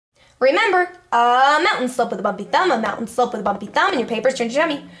Remember, a mountain slope with a bumpy thumb, a mountain slope with a bumpy thumb, and your paper's turned to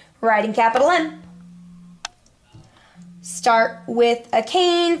dummy. Writing capital M. Start with a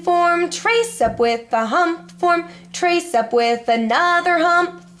cane form, trace up with a hump form, trace up with another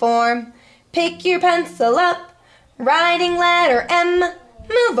hump form. Pick your pencil up, writing letter M,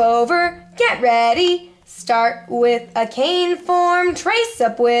 move over, get ready. Start with a cane form, trace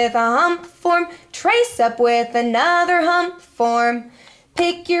up with a hump form, trace up with another hump form.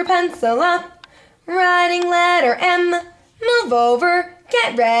 Pick your pencil up, writing letter M, move over,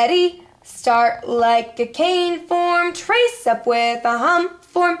 get ready. Start like a cane form, trace up with a hump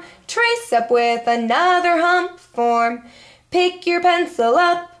form, trace up with another hump form. Pick your pencil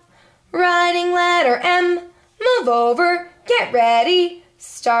up, writing letter M, move over, get ready.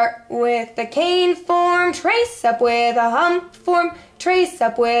 Start with a cane form, trace up with a hump form, trace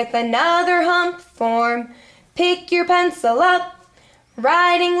up with another hump form. Pick your pencil up,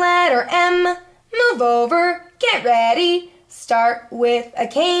 writing letter M, move over, get ready. Start with a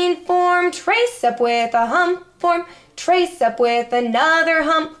cane form, trace up with a hump form, trace up with another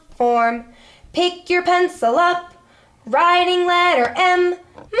hump form. Pick your pencil up, writing letter M,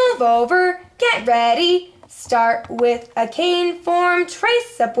 move over, get ready. Start with a cane form,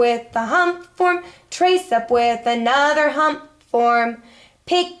 trace up with a hump form, trace up with another hump form.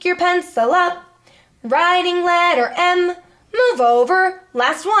 Pick your pencil up, writing letter M, move over,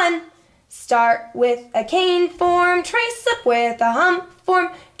 last one. Start with a cane form, trace up with a hump form,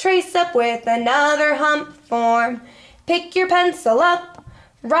 trace up with another hump form. Pick your pencil up,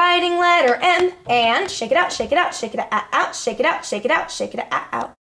 writing letter M, and shake it out, shake it out, shake it out, shake it out, shake it out, shake it out.